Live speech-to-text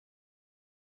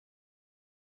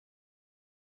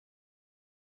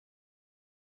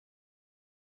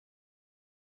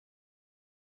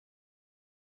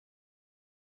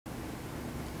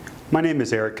My name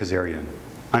is Eric Kazarian.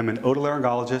 I'm an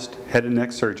otolaryngologist, head and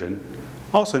neck surgeon,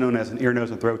 also known as an ear,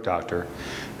 nose, and throat doctor,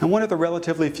 and one of the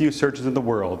relatively few surgeons in the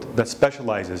world that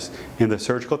specializes in the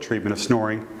surgical treatment of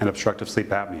snoring and obstructive sleep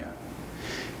apnea.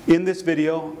 In this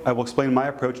video, I will explain my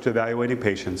approach to evaluating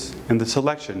patients and the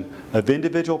selection of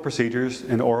individual procedures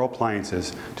and oral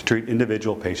appliances to treat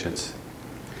individual patients.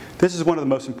 This is one of the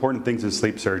most important things in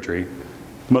sleep surgery,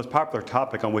 the most popular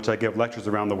topic on which I give lectures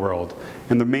around the world,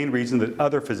 and the main reason that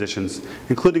other physicians,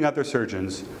 including other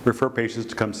surgeons, refer patients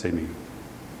to come see me.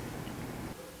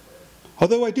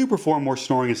 Although I do perform more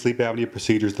snoring and sleep apnea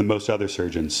procedures than most other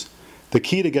surgeons, the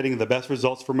key to getting the best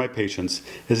results for my patients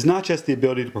is not just the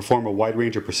ability to perform a wide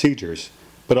range of procedures,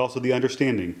 but also the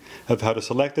understanding of how to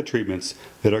select the treatments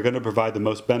that are going to provide the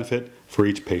most benefit for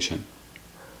each patient.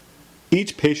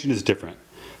 Each patient is different,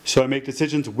 so I make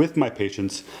decisions with my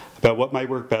patients about what might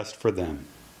work best for them.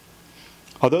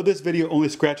 Although this video only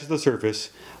scratches the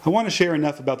surface, I want to share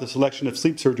enough about the selection of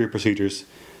sleep surgery procedures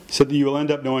so that you will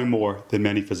end up knowing more than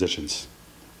many physicians.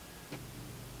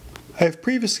 I have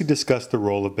previously discussed the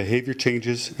role of behavior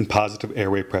changes and positive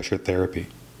airway pressure therapy.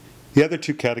 The other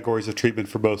two categories of treatment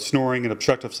for both snoring and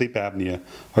obstructive sleep apnea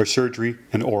are surgery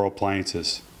and oral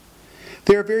appliances.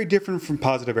 They are very different from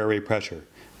positive airway pressure,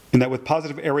 in that with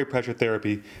positive airway pressure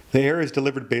therapy, the air is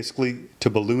delivered basically to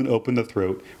balloon open the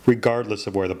throat regardless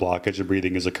of where the blockage of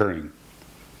breathing is occurring.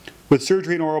 With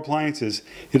surgery and oral appliances,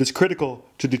 it is critical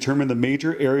to determine the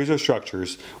major areas or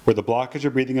structures where the blockage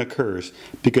of breathing occurs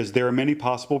because there are many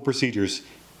possible procedures,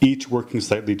 each working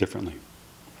slightly differently.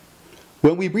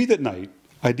 When we breathe at night,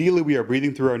 ideally we are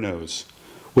breathing through our nose,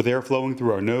 with air flowing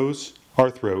through our nose,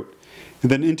 our throat,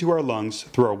 and then into our lungs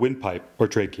through our windpipe or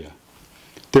trachea.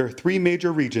 There are three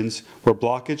major regions where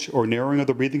blockage or narrowing of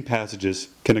the breathing passages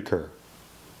can occur.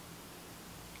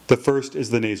 The first is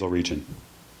the nasal region.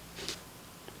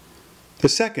 The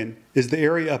second is the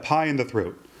area up high in the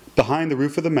throat, behind the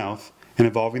roof of the mouth and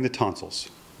involving the tonsils,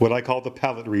 what I call the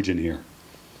palate region here.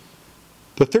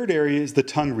 The third area is the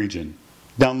tongue region,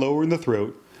 down lower in the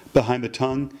throat, behind the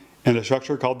tongue and a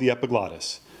structure called the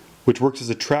epiglottis, which works as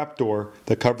a trap door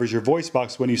that covers your voice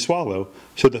box when you swallow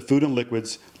so that food and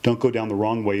liquids don't go down the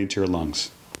wrong way into your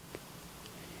lungs.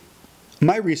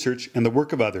 My research and the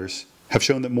work of others have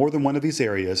shown that more than one of these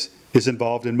areas is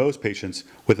involved in most patients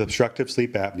with obstructive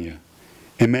sleep apnea,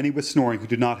 and many with snoring who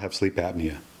do not have sleep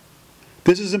apnea.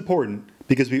 This is important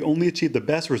because we only achieve the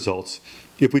best results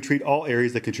if we treat all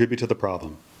areas that contribute to the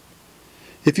problem.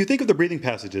 If you think of the breathing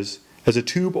passages as a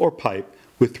tube or pipe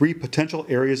with three potential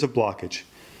areas of blockage,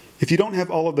 if you don't have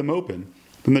all of them open,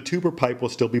 then the tube or pipe will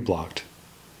still be blocked.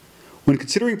 When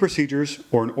considering procedures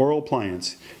or an oral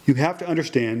appliance, you have to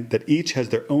understand that each has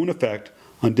their own effect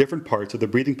on different parts of the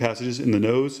breathing passages in the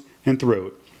nose and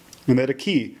throat, and that a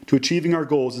key to achieving our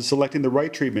goals is selecting the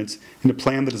right treatments in a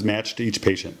plan that is matched to each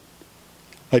patient.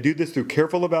 I do this through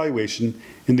careful evaluation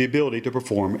and the ability to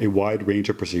perform a wide range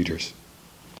of procedures.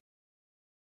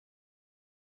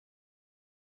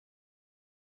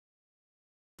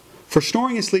 For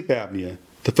snoring and sleep apnea,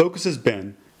 the focus has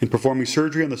been in performing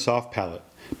surgery on the soft palate,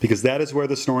 because that is where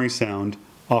the snoring sound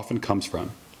often comes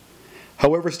from.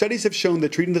 However, studies have shown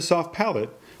that treating the soft palate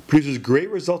produces great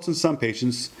results in some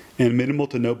patients and minimal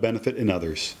to no benefit in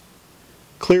others.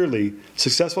 Clearly,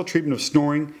 successful treatment of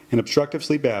snoring and obstructive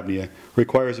sleep apnea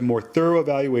requires a more thorough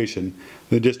evaluation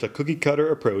than just a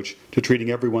cookie-cutter approach to treating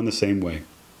everyone the same way.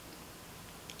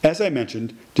 As I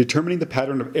mentioned, determining the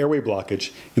pattern of airway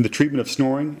blockage in the treatment of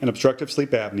snoring and obstructive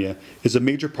sleep apnea is a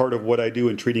major part of what I do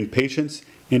in treating patients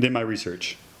and in my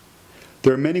research.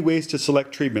 There are many ways to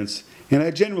select treatments, and I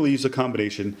generally use a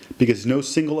combination because no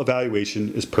single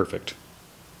evaluation is perfect.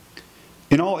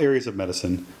 In all areas of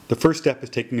medicine, the first step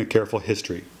is taking a careful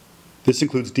history. This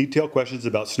includes detailed questions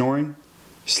about snoring,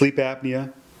 sleep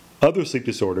apnea, other sleep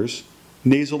disorders,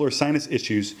 nasal or sinus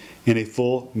issues, and a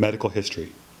full medical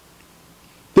history.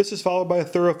 This is followed by a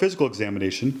thorough physical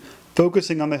examination,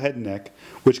 focusing on the head and neck,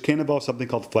 which can involve something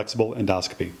called flexible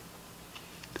endoscopy.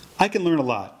 I can learn a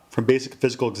lot from basic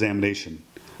physical examination,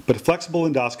 but flexible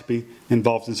endoscopy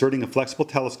involves inserting a flexible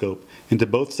telescope into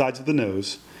both sides of the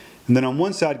nose, and then on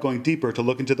one side going deeper to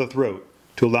look into the throat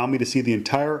to allow me to see the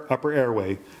entire upper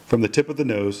airway from the tip of the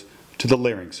nose to the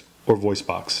larynx, or voice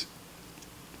box.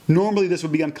 Normally this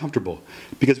would be uncomfortable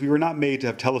because we were not made to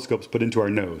have telescopes put into our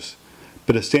nose.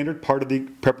 But a standard part of the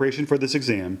preparation for this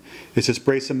exam is to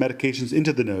spray some medications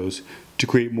into the nose to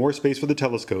create more space for the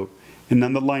telescope and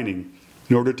on the lining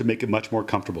in order to make it much more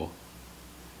comfortable.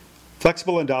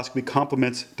 Flexible endoscopy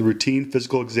complements the routine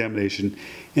physical examination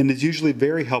and is usually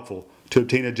very helpful to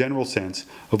obtain a general sense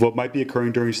of what might be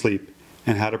occurring during sleep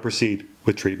and how to proceed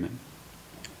with treatment.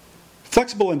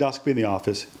 Flexible endoscopy in the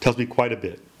office tells me quite a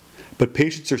bit, but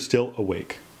patients are still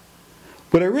awake.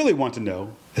 What I really want to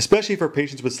know, especially for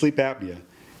patients with sleep apnea,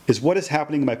 is what is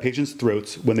happening in my patients'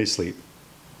 throats when they sleep.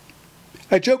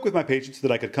 I joke with my patients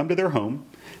that I could come to their home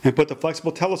and put the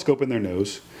flexible telescope in their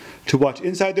nose to watch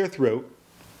inside their throat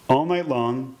all night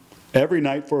long, every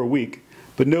night for a week,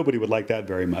 but nobody would like that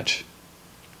very much.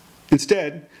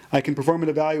 Instead, I can perform an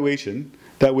evaluation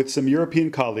that with some European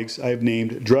colleagues I have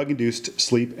named Drug-Induced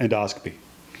Sleep Endoscopy.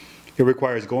 It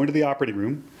requires going to the operating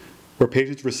room, where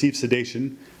patients receive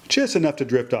sedation just enough to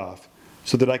drift off,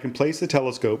 so that I can place the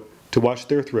telescope to watch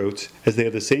their throats as they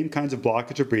have the same kinds of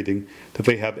blockage of breathing that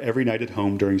they have every night at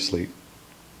home during sleep.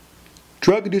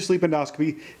 Drug-induced sleep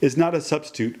endoscopy is not a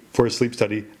substitute for a sleep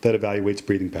study that evaluates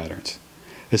breathing patterns.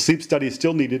 A sleep study is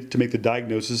still needed to make the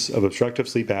diagnosis of obstructive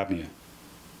sleep apnea.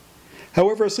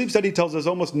 However, a sleep study tells us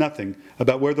almost nothing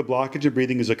about where the blockage of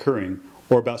breathing is occurring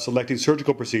or about selecting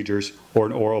surgical procedures or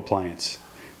an oral appliance.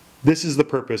 This is the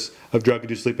purpose of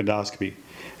drug-induced sleep endoscopy,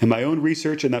 and my own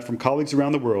research and that from colleagues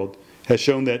around the world has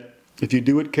shown that if you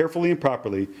do it carefully and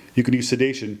properly, you can use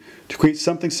sedation to create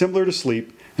something similar to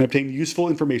sleep and obtain useful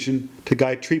information to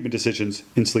guide treatment decisions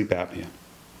in sleep apnea.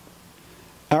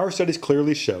 Our studies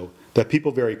clearly show that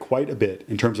people vary quite a bit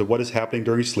in terms of what is happening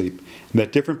during sleep and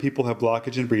that different people have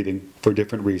blockage in breathing for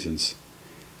different reasons.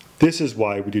 This is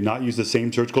why we do not use the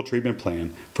same surgical treatment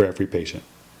plan for every patient.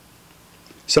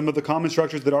 Some of the common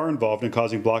structures that are involved in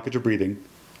causing blockage of breathing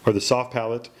are the soft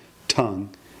palate, tongue,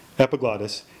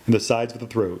 epiglottis, and the sides of the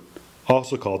throat,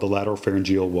 also called the lateral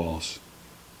pharyngeal walls.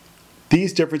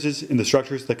 These differences in the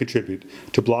structures that contribute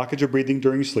to blockage of breathing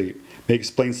during sleep may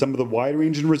explain some of the wide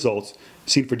range in results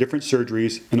seen for different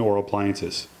surgeries and oral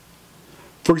appliances.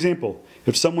 For example,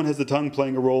 if someone has the tongue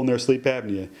playing a role in their sleep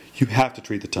apnea, you have to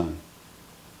treat the tongue.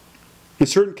 In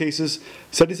certain cases,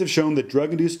 studies have shown that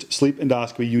drug-induced sleep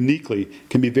endoscopy uniquely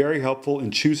can be very helpful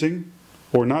in choosing,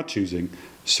 or not choosing,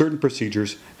 certain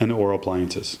procedures and oral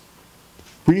appliances.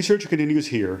 Research continues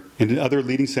here and in other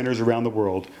leading centers around the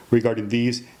world regarding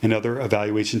these and other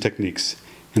evaluation techniques,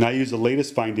 and I use the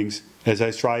latest findings as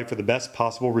I strive for the best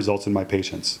possible results in my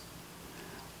patients.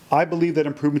 I believe that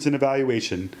improvements in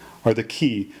evaluation are the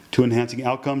key to enhancing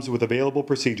outcomes with available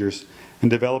procedures and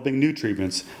developing new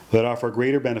treatments that offer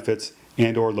greater benefits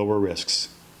and/or lower risks.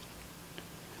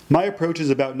 My approach is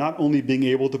about not only being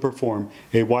able to perform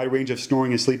a wide range of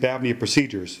snoring and sleep apnea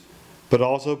procedures, but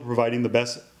also providing the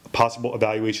best possible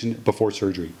evaluation before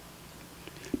surgery.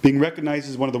 Being recognized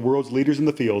as one of the world's leaders in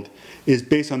the field is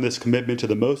based on this commitment to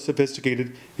the most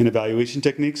sophisticated in evaluation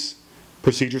techniques,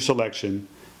 procedure selection,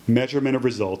 measurement of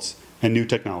results, and new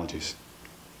technologies.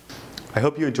 I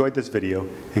hope you enjoyed this video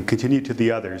and continue to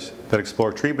the others that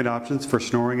explore treatment options for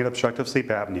snoring and obstructive sleep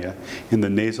apnea in the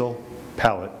nasal,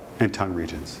 palate, and tongue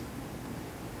regions.